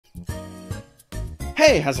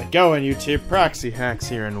Hey, how's it going, YouTube? Proxy Hacks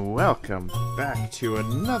here, and welcome back to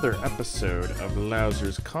another episode of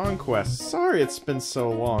Louser's Conquest. Sorry it's been so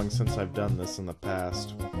long since I've done this in the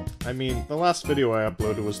past. I mean, the last video I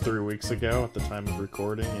uploaded was 3 weeks ago at the time of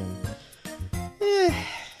recording, and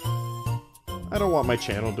I don't want my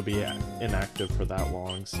channel to be inactive for that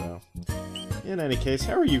long, so in any case,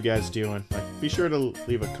 how are you guys doing? Be sure to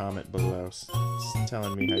leave a comment below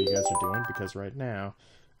telling me how you guys are doing, because right now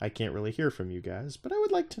I can't really hear from you guys, but I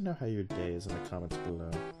would like to know how your day is in the comments below.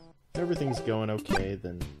 If everything's going okay,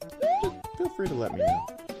 then just feel free to let me know.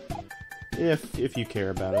 If you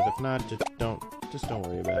care about it. If not, just don't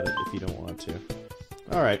worry about it if you don't want to.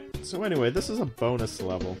 Alright, so anyway, this is a bonus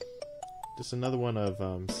level. Just another one of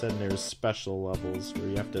Sednair's special levels where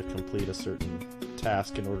you have to complete a certain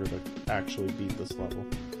task in order to actually beat this level.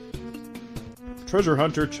 Treasure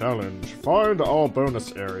Hunter Challenge. Find all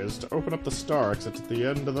bonus areas to open up the star exit at the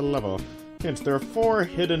end of the level. Hint, there are 4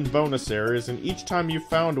 hidden bonus areas, and each time you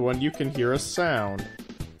found one, you can hear a sound.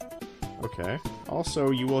 Okay.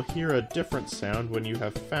 Also, you will hear a different sound when you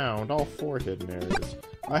have found all 4 hidden areas.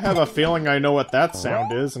 I have a feeling I know what that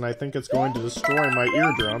sound is, and I think it's going to destroy my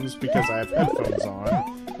eardrums because I have headphones on,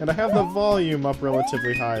 and I have the volume up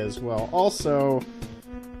relatively high as well. Also,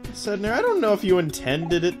 Sednair, I don't know if you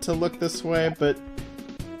intended it to look this way, but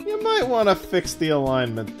you might want to fix the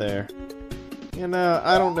alignment there. You know,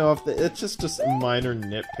 I don't know if it's just a minor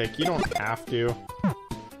nitpick. You don't have to.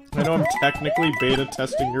 I know I'm technically beta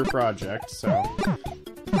testing your project, so...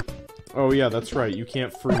 Oh yeah, that's right, you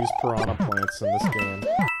can't freeze piranha plants in this game.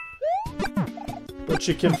 But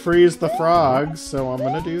you can freeze the frogs, so I'm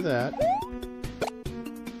gonna do that.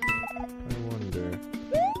 I wonder...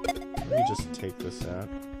 Let me just take this out.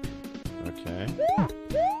 Okay.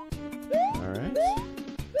 Alright.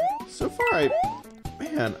 So far,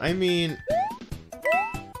 man, I mean...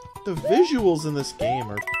 The visuals in this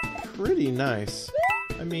game are pretty nice.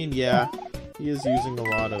 I mean, yeah, he is using a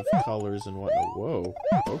lot of colors and whatnot. Whoa,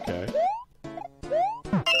 okay.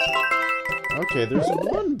 Okay, there's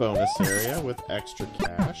one bonus area with extra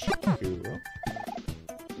cash. Cool.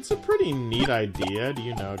 It's a pretty neat idea to,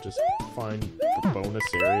 you know, just find the bonus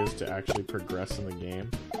areas to actually progress in the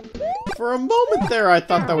game. For a moment there, I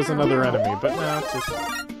thought that was another enemy, but no, it's just...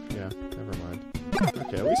 Yeah, never mind.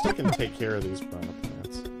 Okay, at least I can take care of these piranha plants.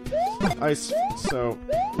 So,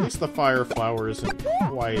 at least the fire flower isn't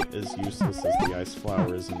quite as useless as the ice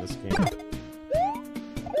flower is in this game.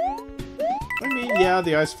 I mean, yeah,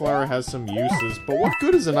 the ice flower has some uses, but what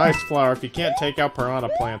good is an ice flower if you can't take out piranha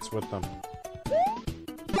plants with them?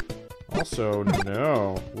 Also,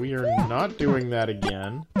 no, we are not doing that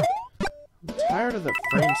again. I'm tired of the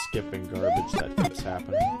frame skipping garbage that keeps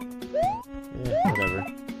happening. Yeah, whatever.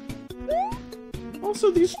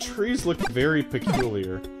 Also, these trees look very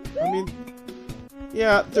peculiar. I mean,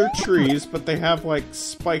 yeah, they're trees, but they have, like,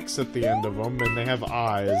 spikes at the end of them, and they have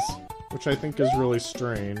eyes, which I think is really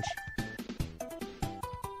strange.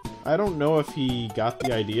 I don't know if he got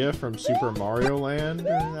the idea from Super Mario Land,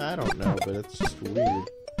 or I don't know, but it's just weird.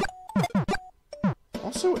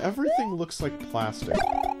 Also, everything looks like plastic.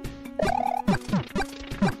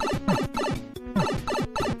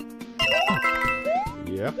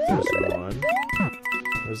 Yep, there's one.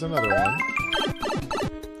 There's another one.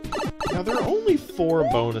 Now, there are only 4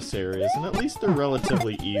 bonus areas, and at least they're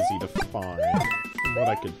relatively easy to find, from what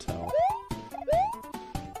I could tell.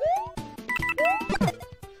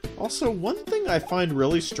 Also, one thing I find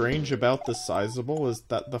really strange about this Sizable is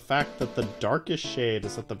that the fact that the darkest shade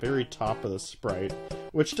is at the very top of the sprite,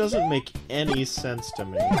 which doesn't make any sense to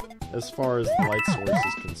me, as far as the light source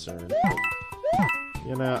is concerned.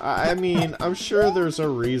 You know, I mean, I'm sure there's a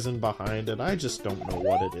reason behind it, I just don't know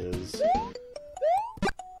what it is.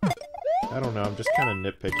 I don't know, I'm just kind of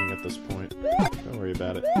nitpicking at this point. Don't worry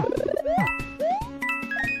about it.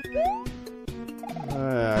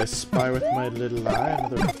 I spy with my little eye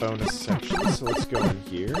another bonus section, so let's go in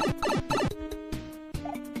here.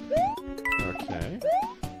 Okay.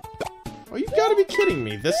 Oh, you've got to be kidding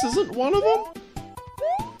me, this isn't one of them?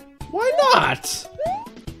 Why not?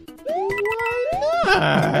 Why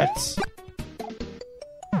not?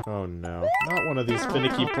 Oh no, not one of these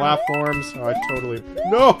finicky platforms. Oh, I totally...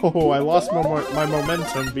 No! I lost my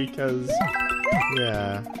momentum because...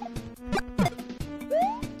 Yeah.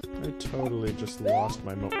 I totally just lost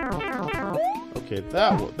my Okay,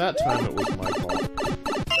 that time it was my fault.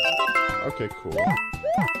 Okay, cool.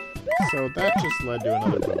 So that just led to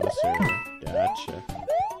another bonus area. Gotcha.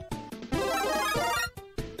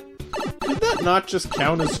 Could that not just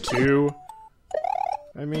count as 2?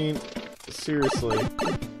 I mean, seriously.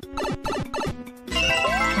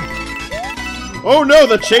 Oh no,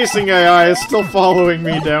 the chasing AI is still following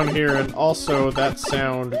me down here, and also that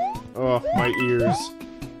sound... Oh, my ears.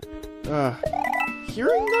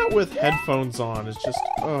 Hearing that with headphones on is just...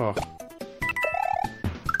 Oh.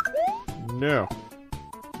 No.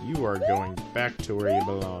 You are going back to where you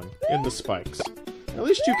belong. In the spikes. At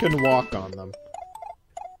least you can walk on them.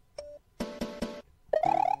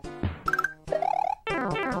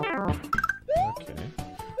 Okay.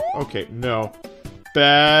 Okay, no.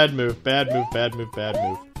 Bad move, bad move, bad move, bad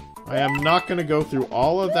move. I am not gonna go through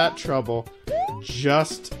all of that trouble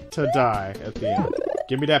just to die at the end.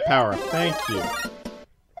 Give me that power. Thank you.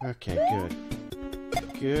 Okay, good.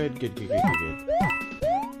 Good, good, good, good, good, good.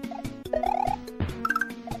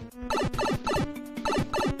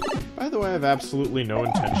 By the way, I have absolutely no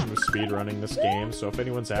intention of speedrunning this game, so if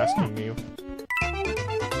anyone's asking me,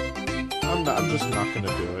 I'm just not gonna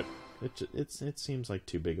do it. It seems like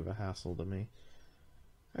too big of a hassle to me.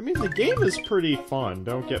 I mean, the game is pretty fun,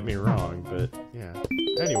 don't get me wrong, but yeah.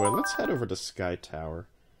 Anyway, let's head over to Sky Tower.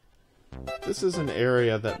 This is an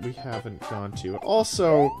area that we haven't gone to.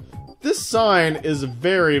 Also, this sign is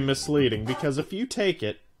very misleading, because if you take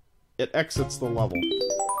it, it exits the level.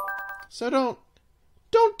 So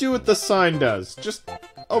don't do what the sign does. Just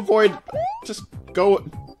avoid, just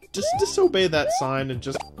disobey that sign and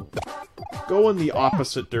just go in the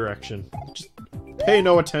opposite direction. Just pay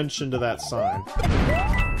no attention to that sign.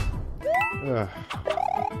 Ugh.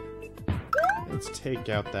 Let's take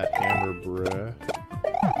out that hammer, bruh.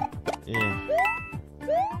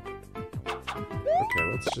 Okay,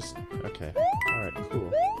 let's just... Okay. Alright,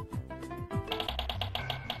 cool.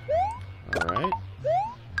 Alright.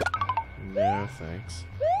 No thanks.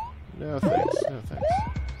 No thanks, no thanks.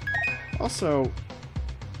 Also,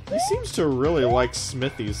 he seems to really like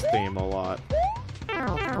Smithy's theme a lot.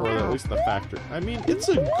 Or at least the factory. I mean, it's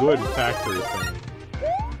a good factory theme.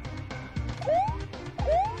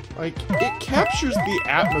 Like, it captures the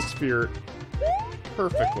atmosphere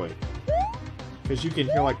perfectly. Because you can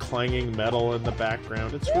hear, like, clanging metal in the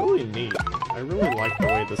background. It's really neat. I really like the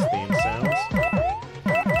way this theme sounds.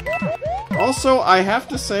 Also, I have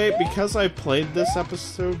to say, because I played this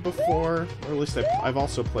episode before, or at least I've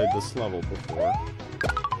also played this level before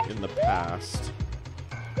in the past,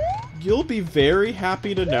 you'll be very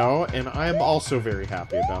happy to know, and I'm also very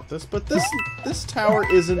happy about this, but this tower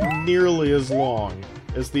isn't nearly as long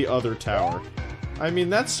as the other tower. I mean,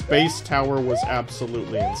 that space tower was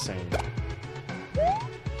absolutely insane.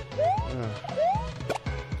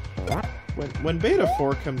 When Beta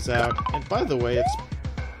 4 comes out, and by the way, it's...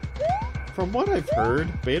 From what I've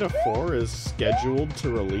heard, Beta 4 is scheduled to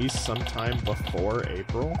release sometime before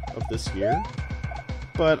April of this year.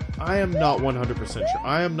 But I am not 100% sure.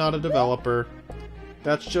 I am not a developer.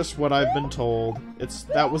 That's just what I've been told.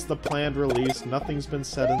 That was the planned release. Nothing's been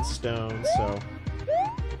set in stone, so...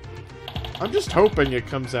 I'm just hoping it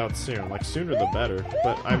comes out soon. Like, sooner the better.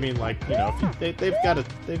 But, I mean, like, you know, if they've got to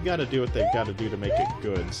do what they've got to do to make it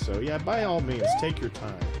good. So, yeah, by all means, take your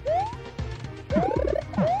time.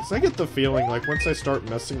 Because I get the feeling, like, once I start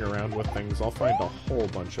messing around with things, I'll find a whole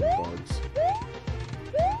bunch of bugs.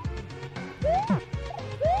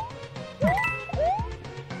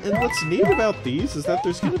 And what's neat about these is that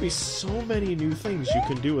there's going to be so many new things you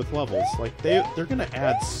can do with levels. Like, they're going to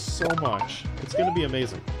add so much. It's going to be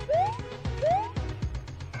amazing.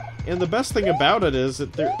 And the best thing about it is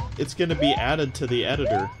that it's going to be added to the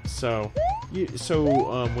editor. So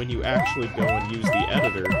when you actually go and use the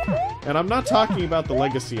editor, and I'm not talking about the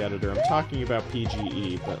legacy editor, I'm talking about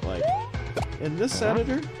PGE, but like, in this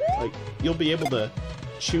editor, like, you'll be able to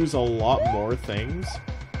choose a lot more things.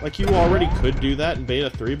 Like, you already could do that in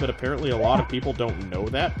Beta 3, but apparently a lot of people don't know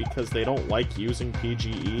that because they don't like using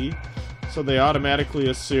PGE. So they automatically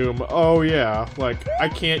assume, oh yeah, like, I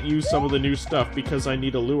can't use some of the new stuff because I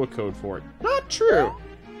need a Lua code for it. Not true!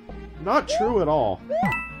 Not true at all.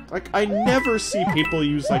 Like, I never see people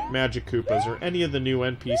use, like, Magic Koopas or any of the new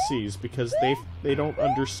NPCs because they don't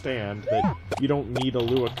understand that you don't need a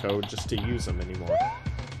Lua code just to use them anymore.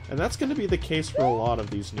 And that's going to be the case for a lot of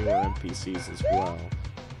these newer NPCs as well.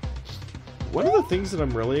 One of the things that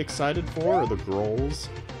I'm really excited for are the Grolls.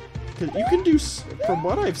 Because you can do, from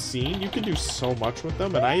what I've seen, you can do so much with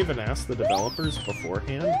them, and I even asked the developers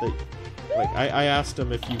beforehand that, like, I asked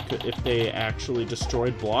them if they actually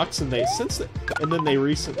destroyed blocks, and then they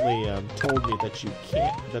recently told me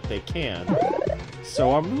that they can.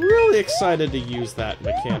 So I'm really excited to use that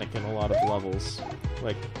mechanic in a lot of levels.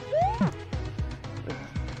 Like,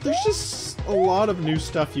 there's just a lot of new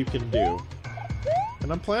stuff you can do.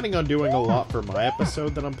 And I'm planning on doing a lot for my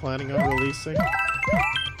episode that I'm planning on releasing.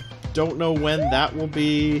 Don't know when that will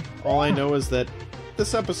be. All I know is that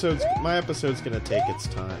my episode's gonna take its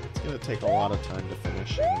time. It's gonna take a lot of time to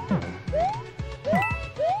finish.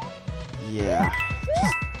 Yeah.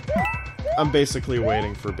 I'm basically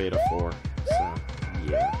waiting for Beta 4. So,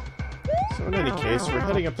 yeah. So in any case, we're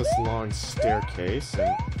heading up this long staircase,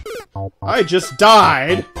 and I just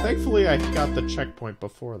died! Thankfully, I got the checkpoint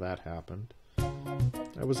before that happened.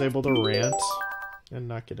 I was able to rant and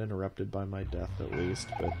not get interrupted by my death, at least,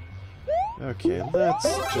 but... Okay, let's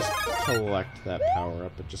just collect that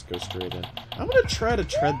power-up and just go straight in. I'm gonna try to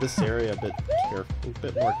tread this area a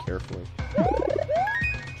bit more carefully.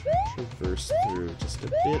 Traverse through just a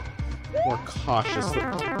bit more cautiously.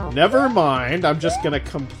 Never mind, I'm just gonna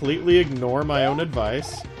completely ignore my own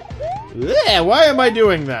advice. Ugh, why am I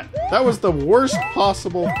doing that? That was the worst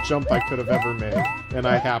possible jump I could have ever made, and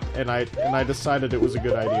I decided it was a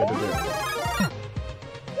good idea to do.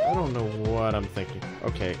 I don't know what I'm thinking.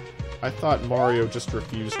 Okay, I thought Mario just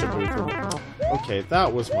refused to move from. Okay,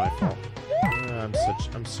 that was my fault. I'm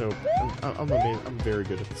very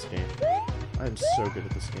good at this game. I'm so good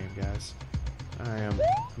at this game, guys. I am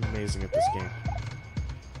amazing at this game.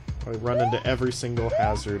 I run into every single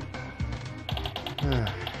hazard.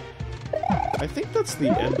 I think that's the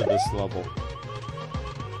end of this level.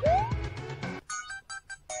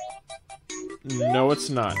 No, it's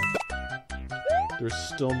not. There's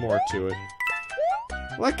still more to it.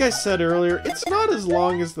 Like I said earlier, it's not as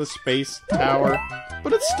long as the space tower,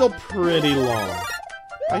 but it's still pretty long.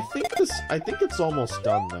 I think it's almost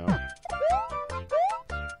done, though.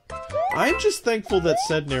 I'm just thankful that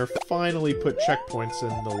Sednair finally put checkpoints in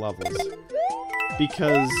the levels.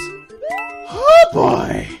 Because... oh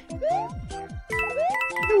boy!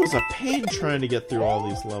 It was a pain trying to get through all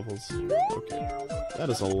these levels. Okay, that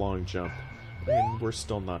is a long jump. And we're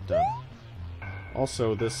still not done.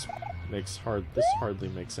 Also, this hardly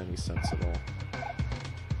makes any sense at all.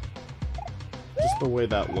 Just the way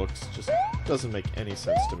that looks just doesn't make any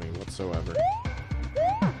sense to me whatsoever.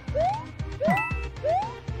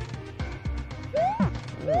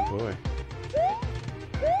 Oh boy.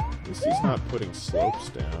 At least he's not putting slopes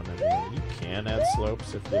down. I mean, you can add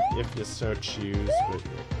slopes if you so choose, but...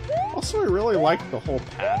 Also, I really like the whole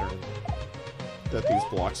pattern that these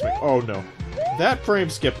blocks make. Oh no. That frame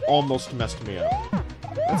skip almost messed me up.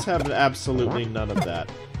 Let's have absolutely none of that.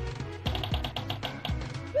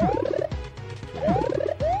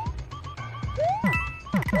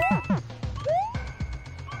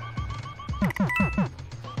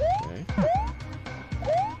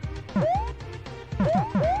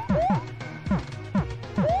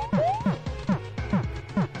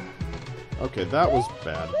 Okay, that was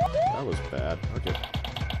bad. That was bad. Okay.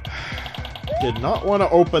 Did not want to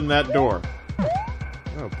open that door.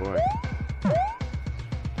 Oh boy.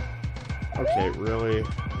 Okay, really?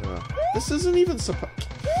 This isn't even supposed...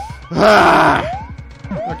 Ah!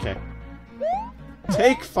 Okay.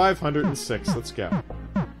 Take 506. Let's go.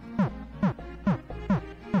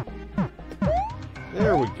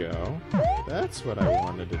 There we go. That's what I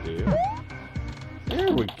wanted to do.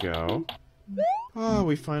 There we go. Oh,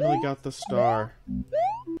 we finally got the star.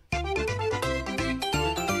 And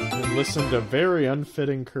listen to very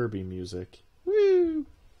unfitting Kirby music. Woo!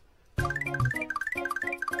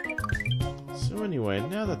 So anyway,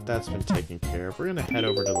 now that that's been taken care of, we're gonna head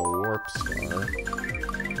over to the Warp Star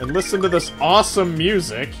and listen to this awesome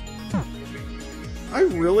music. I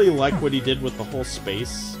really like what he did with the whole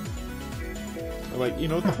space. Like, you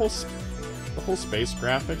know, the whole space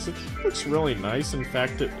graphics. It looks really nice. In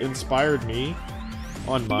fact, it inspired me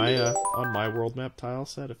on my world map tile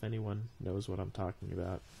set, if anyone knows what I'm talking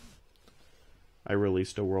about. I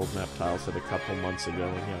released a world map tile set a couple months ago,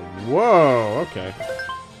 and yeah, whoa, okay.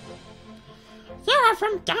 You are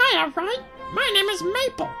from Gaia, right? My name is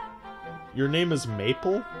Maple. Your name is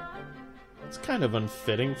Maple? It's kind of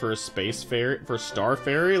unfitting for a space fairy, for Star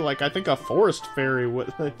Fairy. Like, I think a forest fairy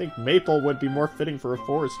would, I think Maple would be more fitting for a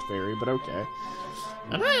forest fairy, but okay.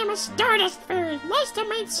 And I am a Stardust Fairy. Nice to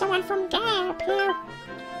meet someone from Gaia up here.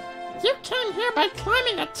 You came here by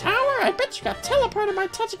climbing a tower? I bet you got teleported by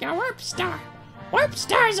touching a warp star. Warp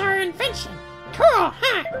stars are an invention. Cool,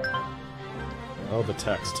 huh? Oh, the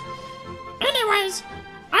text. Anyways,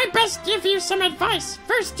 I best give you some advice.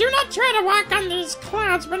 First, do not try to walk on these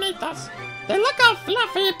clouds beneath us. They look all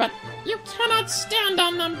fluffy, but you cannot stand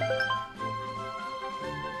on them.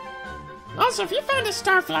 Also, if you find a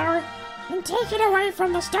star flower, and take it away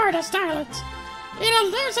from the Stardust Islands, it'll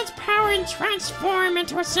lose its power and transform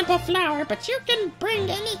into a simple flower, but you can bring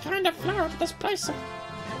any kind of flower to this place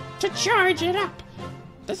to charge it up.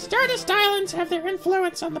 The Stardust Islands have their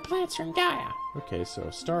influence on the plants from Gaia. Okay, so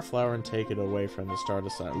star flower and take it away from the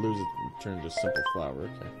Stardust Island, lose it and turn to simple flower,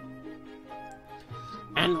 okay.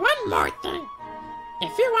 And one more thing.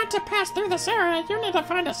 If you want to pass through this area, you need to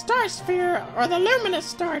find a star sphere or the luminous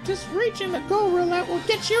star. Just reaching the goal roulette will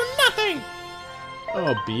get you nothing!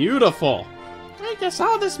 Oh, beautiful! I guess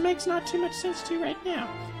all this makes not too much sense to you right now.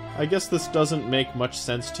 I guess this doesn't make much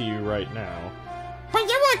sense to you right now. But you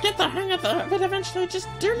will get the hang of it eventually. Just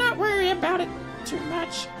do not worry about it too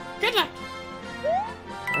much. Good luck!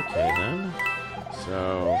 Okay, then.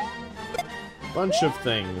 So... bunch of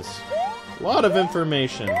things. A lot of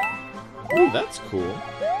information. Ooh, that's cool.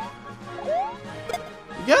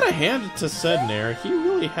 You gotta hand it to Sednair. He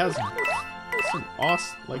really has some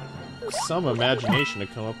awesome, like, some imagination to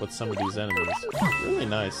come up with some of these enemies. Really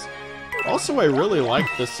nice. Also, I really like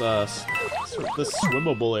this, this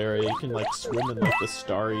swimmable area. You can, like, swim in, like, the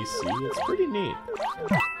starry sea. It's pretty neat.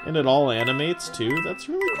 And it all animates, too. That's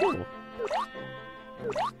really cool.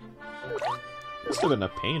 Must have been a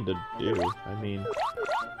pain to do. I mean...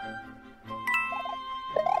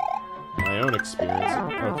 my own experience.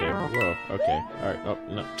 Okay, whoa, okay. Alright, oh,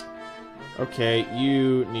 no. Okay,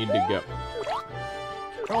 you need to go.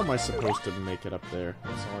 How am I supposed to make it up there?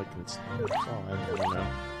 That's all I can... that's all I really know.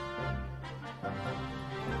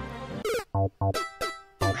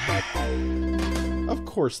 Of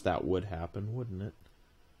course that would happen, wouldn't it?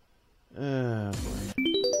 Boy.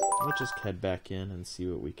 Let's just head back in and see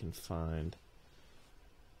what we can find.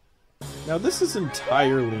 Now, this is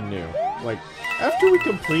entirely new. Like, after we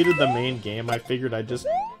completed the main game, I figured I'd just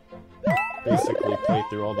basically play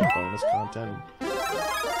through all the bonus content.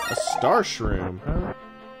 A star shroom, huh?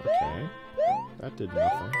 Okay. That did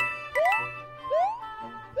nothing.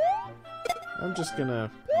 I'm just gonna...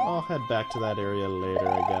 I'll head back to that area later,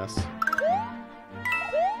 I guess.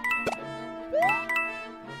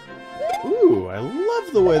 Ooh, I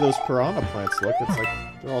love the way those piranha plants look. It's like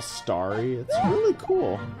they're all starry. It's really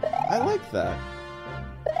cool. I like that.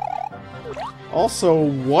 Also,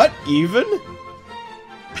 what even?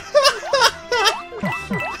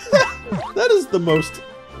 That is the most...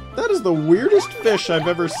 that is the weirdest fish I've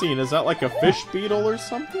ever seen. Is that like a fish beetle or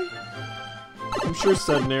something? I'm sure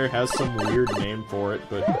Sednair has some weird name for it,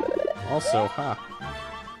 but also, ha.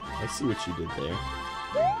 I see what you did there.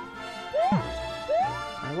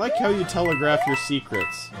 I like how you telegraph your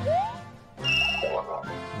secrets.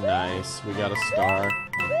 Nice, we got a star.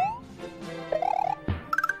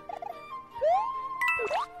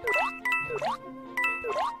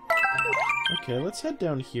 Okay, let's head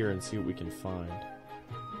down here and see what we can find.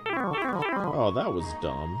 Oh, that was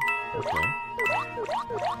dumb. Okay.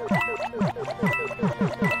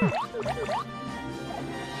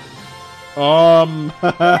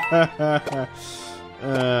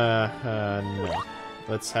 No.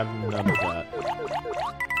 Let's have none of that.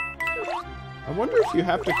 I wonder if you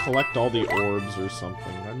have to collect all the orbs or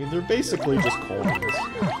something. I mean, they're basically just coins.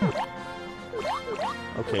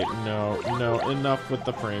 Okay, no, enough with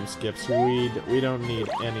the frame skips. We don't need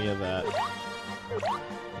any of that.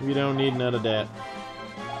 We don't need none of that.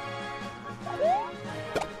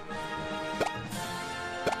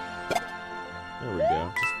 There we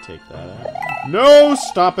go. Just take that out. No!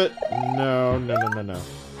 Stop it! No.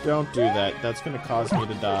 Don't do that. That's gonna cause me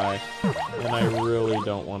to die. And I really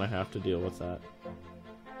don't want to have to deal with that.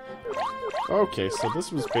 Okay, so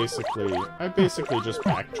this was basically... I basically just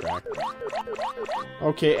backtracked.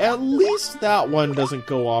 Okay, at least that one doesn't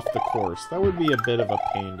go off the course. That would be a bit of a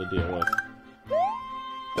pain to deal with.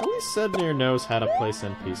 At least Sednair knows how to place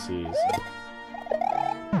NPCs.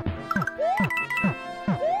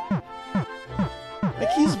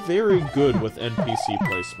 Like, he's very good with NPC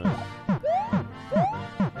placement.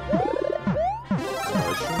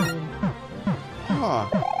 I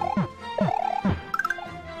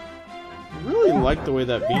really like the way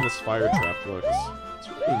that Venus fire trap looks. It's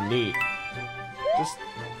really neat.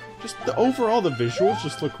 Just the overall, the visuals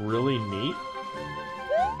just look really neat.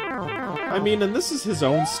 I mean, and this is his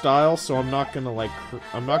own style, so I'm not gonna like,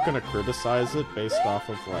 I'm not gonna criticize it based off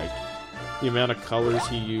of like the amount of colors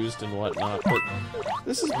he used and whatnot. But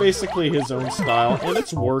this is basically his own style, and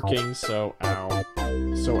it's working. So ow,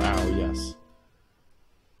 yes.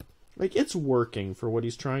 Like, it's working for what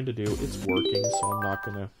he's trying to do. It's working, so I'm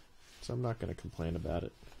not gonna complain about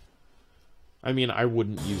it. I mean, I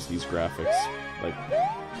wouldn't use these graphics. Like,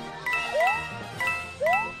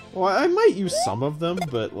 well, I might use some of them,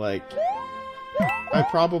 but like, I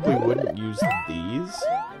probably wouldn't use these.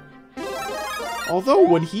 Although,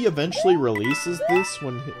 when he eventually releases this,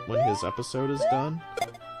 when his episode is done,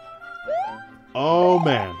 oh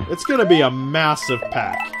man, it's gonna be a massive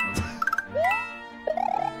pack.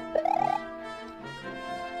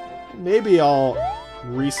 Maybe I'll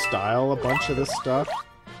restyle a bunch of this stuff.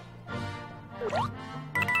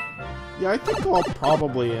 Yeah, I think I'll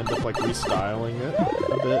probably end up, like, restyling it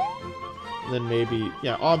a bit. And then maybe,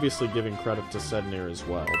 yeah, obviously giving credit to Sednir as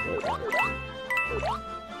well, but,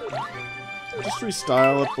 just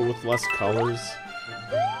restyle it, but with less colors.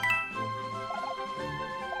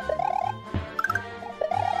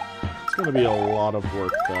 It's gonna be a lot of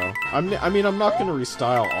work, though. I mean, I'm not gonna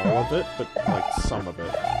restyle all of it, but, like, some of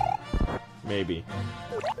it. Maybe.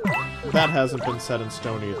 That hasn't been set in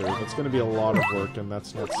stone either. That's gonna be a lot of work, and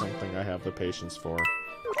that's not something I have the patience for.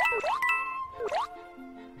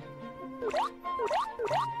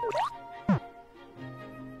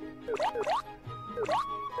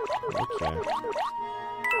 Okay.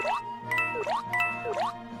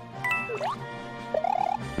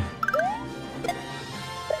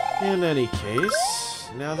 In any case,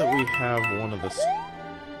 now that we have one of the...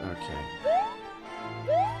 Okay.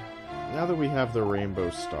 Now that we have the Rainbow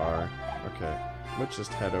Star... Okay, let's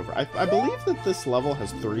just head over. I believe that this level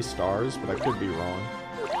has 3 stars, but I could be wrong.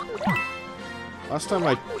 Last time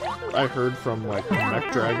I heard from, like,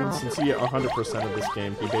 Mech Dragon, since he 100% of this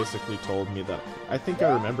game, he basically told me that... I think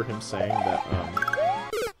I remember him saying that,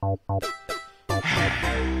 of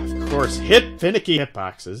course, finicky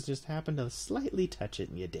hitboxes just happen to slightly touch it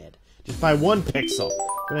and you're dead. Just by 1 pixel.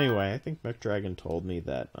 But anyway, I think Mech Dragon told me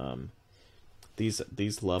that,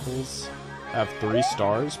 these levels have 3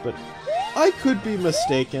 stars, but I could be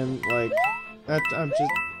mistaken. Like,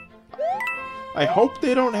 I hope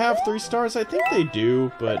they don't have 3 stars. I think they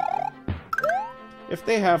do, but if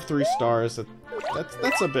they have 3 stars,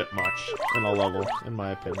 that's a bit much in a level, in my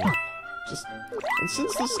opinion. And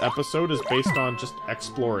since this episode is based on just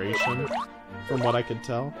exploration, from what I could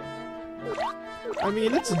tell, I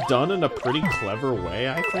mean, it's done in a pretty clever way,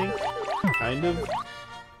 I think, kind of.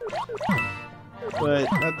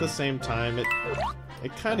 But at the same time, it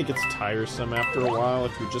kind of gets tiresome after a while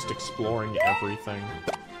if you're just exploring everything.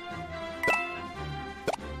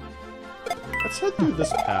 Let's head through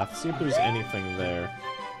this path, see if there's anything there.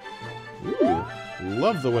 Ooh,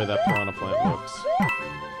 love the way that piranha plant looks.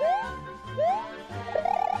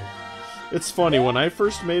 It's funny, when I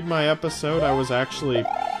first made my episode, I was actually...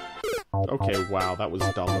 Okay, wow, that was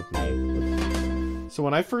dumb of me. So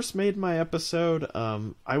when I first made my episode,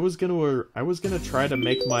 I was gonna try to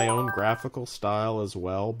make my own graphical style as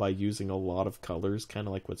well by using a lot of colors, kind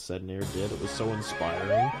of like what Sednir did. It was so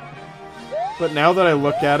inspiring. But now that I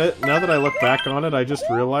look at it, now that I look back on it, I just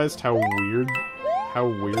realized how weird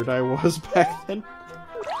I was back then.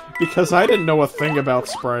 Because I didn't know a thing about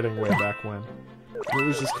spriting way back when. It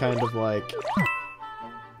was just kind of like...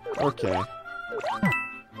 Okay.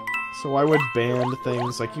 So I would ban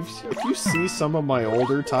things, like, if you see some of my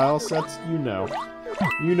older tile sets, you know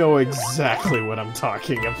exactly what I'm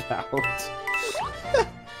talking about.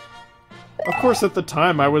 Of course, at the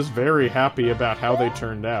time, I was very happy about how they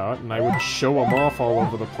turned out, and I would show them off all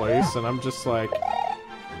over the place, and I'm just like,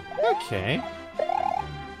 okay.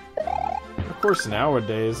 Of course,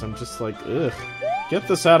 nowadays, I'm just like, ugh, get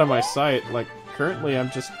this out of my sight. Like, currently, I'm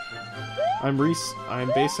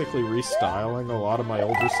basically restyling a lot of my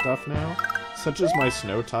older stuff now, such as my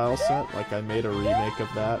snow tile set. Like, I made a remake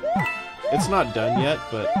of that. It's not done yet,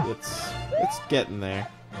 but it's getting there.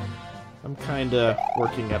 I'm kinda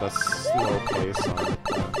working at a slow pace on it,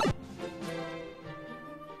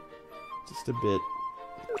 just a bit.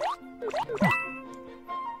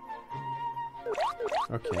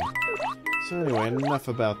 Okay. So anyway, enough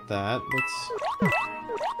about that. Let's...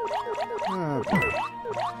 Oh, boy. I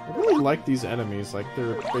really like these enemies. Like,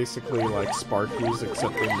 they're basically like Sparkies,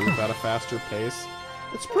 except they move at a faster pace.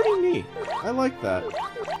 It's pretty neat. I like that.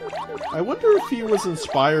 I wonder if he was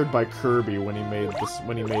inspired by Kirby when he made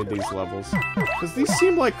these levels, because these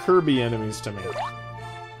seem like Kirby enemies to me.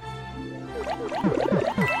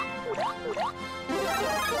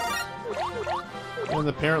 And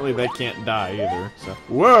apparently they can't die either. So,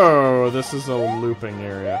 whoa! This is a looping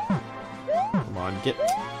area. Come on, get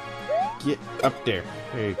up there.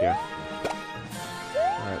 There you go.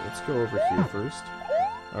 Alright, let's go over here first.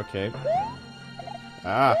 Okay.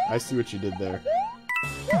 Ah, I see what you did there.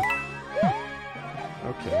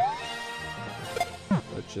 Okay.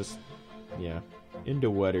 Let's just... yeah. Into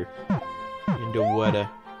water. Into water.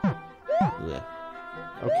 Blech.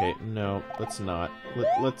 Okay, no, let's not.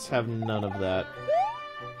 Let's have none of that.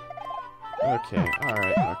 Okay,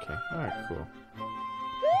 alright, okay. Alright, cool.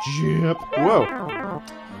 Jump! Whoa!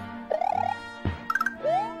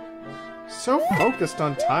 So focused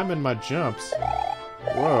on timing my jumps.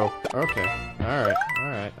 Whoa, okay. Alright.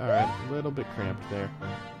 A little bit cramped there.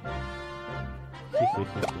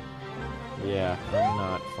 Yeah, I'm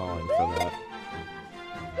not falling for that.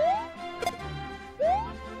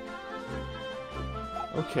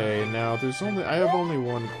 Okay, now I have only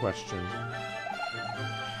one question.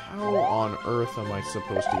 How on earth am I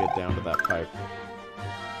supposed to get down to that pipe?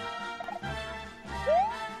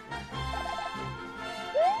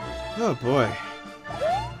 Oh boy.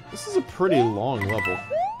 This is a pretty long level.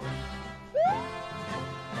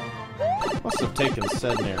 Must have taken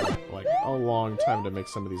Sednair like a long time to make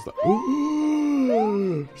some of these.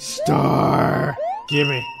 Ooh, star!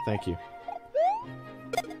 Gimme! Thank you.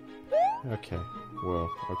 Okay. Whoa.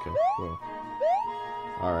 Okay. Whoa.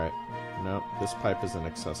 Alright. Nope. This pipe is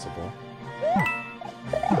inaccessible.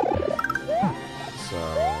 So...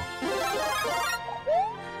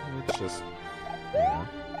 let's just... yeah.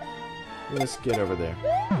 Let's get over there.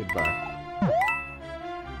 Goodbye.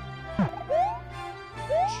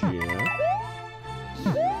 Yeah.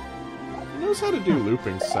 He knows how to do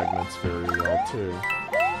looping segments very well, too.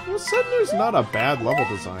 Well, Sednair's not a bad level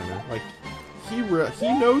designer. Like, he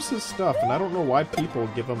knows his stuff, and I don't know why people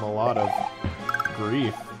give him a lot of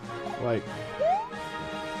grief. Like...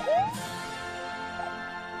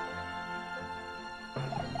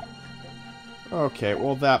 okay,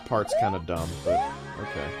 well that part's kind of dumb, but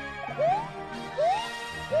okay.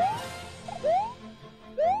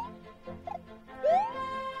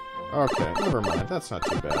 Okay, never mind. That's not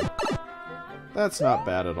too bad. That's not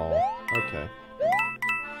bad at all. Okay.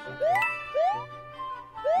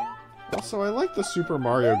 Also, I like the Super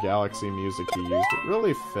Mario Galaxy music he used. It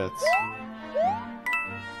really fits.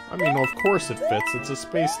 I mean, of course it fits. It's a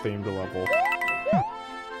space-themed level.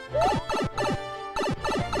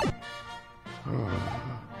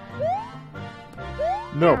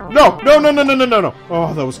 No! No! No! No! No! No! No! No! No!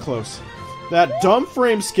 Oh, that was close. That dumb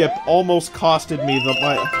frame skip almost costed me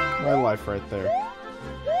my life right there.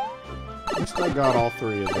 At least I got all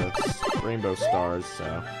three of the rainbow stars,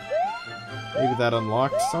 so... maybe that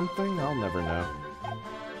unlocked something? I'll never know.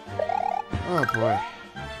 Oh boy.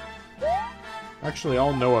 Actually,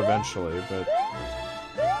 I'll know eventually, but...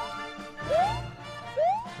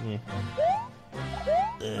 yeah.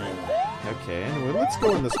 Okay, anyway, let's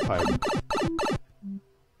go in this pipe.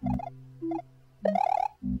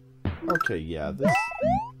 Okay, yeah,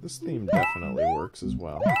 this theme definitely works as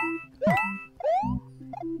well.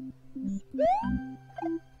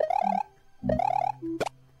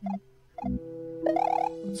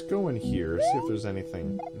 Let's go in here, see if there's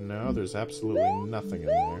anything. No, there's absolutely nothing in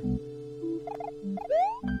there.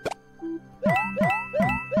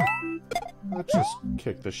 Let's just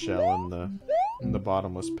kick the shell in the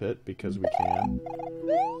bottomless pit because we can.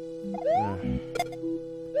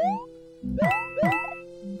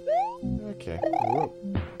 Okay. Whoa.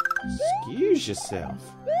 Excuse yourself.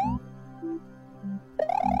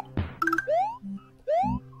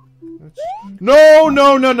 No,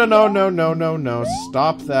 no, no, no, no, no, no, no, no.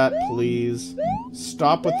 Stop that, please.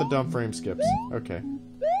 Stop with the dumb frame skips. Okay.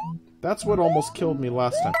 That's what almost killed me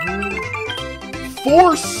last time.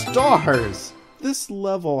 4 stars! This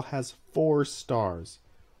level has 4 stars.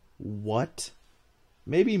 What?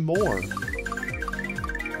 Maybe more.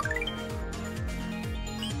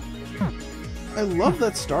 I love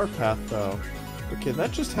that star path, though. Okay,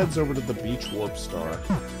 that just heads over to the beach warp star.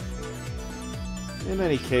 In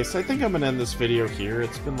any case, I think I'm gonna end this video here.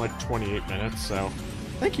 It's been like 28 minutes, so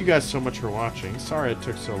thank you guys so much for watching. Sorry it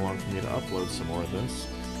took so long for me to upload some more of this.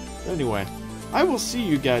 Anyway, I will see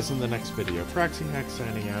you guys in the next video. Praxi Hack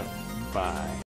signing out. Bye.